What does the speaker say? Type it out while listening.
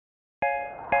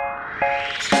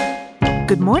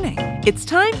Good morning. It's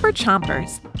time for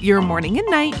Chompers, your morning and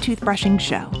night toothbrushing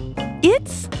show.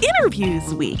 It's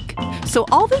Interviews Week. So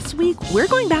all this week, we're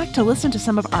going back to listen to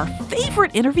some of our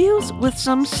favorite interviews with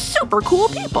some super cool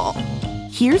people.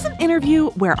 Here's an interview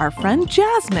where our friend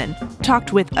Jasmine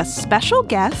talked with a special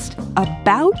guest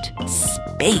about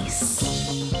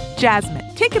space.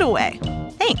 Jasmine, take it away.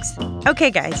 Thanks.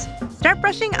 Okay, guys. Start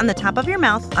brushing on the top of your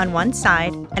mouth on one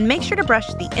side and make sure to brush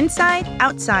the inside,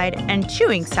 outside, and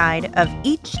chewing side of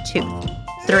each tooth.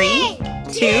 3,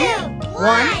 2,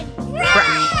 1,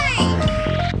 brush.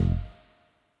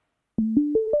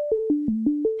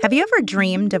 Have you ever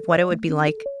dreamed of what it would be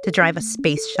like to drive a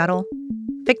space shuttle?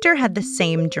 Victor had the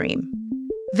same dream.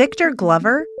 Victor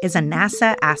Glover is a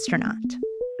NASA astronaut.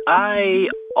 I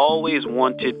always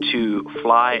wanted to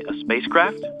fly a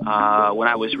spacecraft. When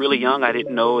I was really young, I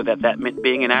didn't know that meant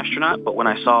being an astronaut, but when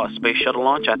I saw a space shuttle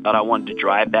launch, I thought I wanted to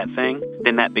drive that thing.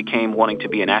 Then that became wanting to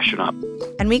be an astronaut.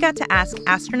 And we got to ask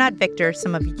astronaut Victor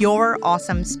some of your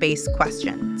awesome space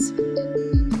questions.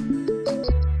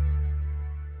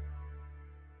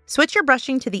 Switch your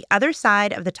brushing to the other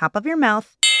side of the top of your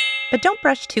mouth, but don't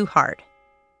brush too hard.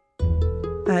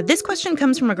 This question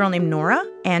comes from a girl named Nora,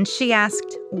 and she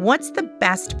asked, what's the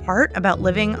best part about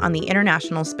living on the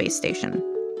International Space Station?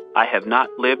 I have not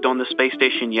lived on the space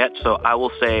station yet, so I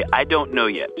will say I don't know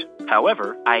yet.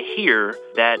 However, I hear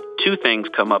that two things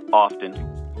come up often.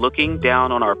 Looking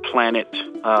down on our planet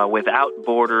without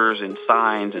borders and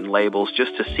signs and labels,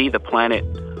 just to see the planet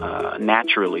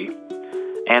naturally,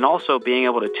 and also being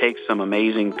able to take some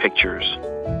amazing pictures.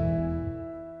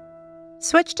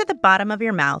 Switch to the bottom of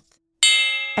your mouth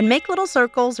and make little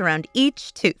circles around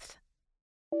each tooth.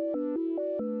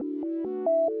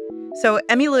 So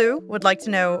Emmylou would like to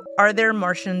know, are there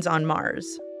Martians on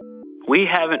Mars? We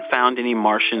haven't found any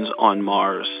Martians on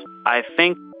Mars. I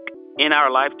think in our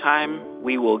lifetime,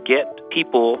 we will get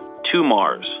people to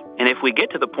Mars. And if we get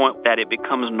to the point that it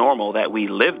becomes normal that we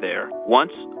live there,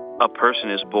 once a person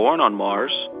is born on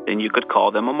Mars, then you could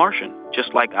call them a Martian.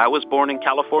 Just like I was born in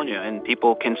California, and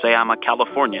people can say I'm a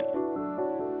Californian.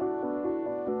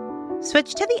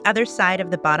 Switch to the other side of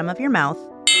the bottom of your mouth,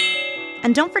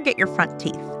 and don't forget your front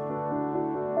teeth.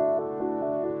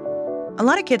 A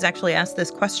lot of kids actually ask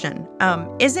this question.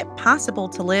 Is it possible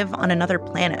to live on another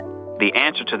planet? The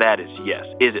answer to that is yes.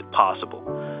 Is it possible?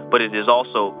 But it is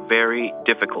also very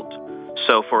difficult.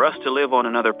 So for us to live on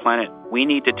another planet, we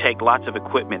need to take lots of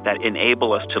equipment that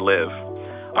enable us to live.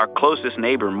 Our closest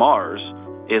neighbor, Mars,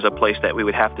 is a place that we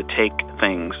would have to take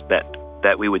things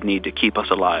that we would need to keep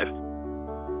us alive.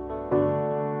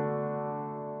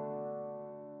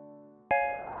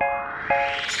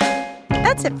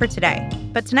 That's it for today.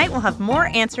 But tonight we'll have more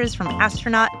answers from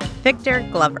astronaut Victor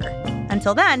Glover.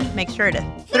 Until then, make sure to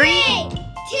 3,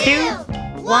 2,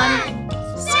 1,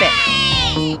 spit.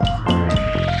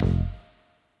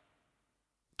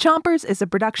 Chompers is a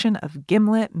production of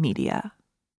Gimlet Media.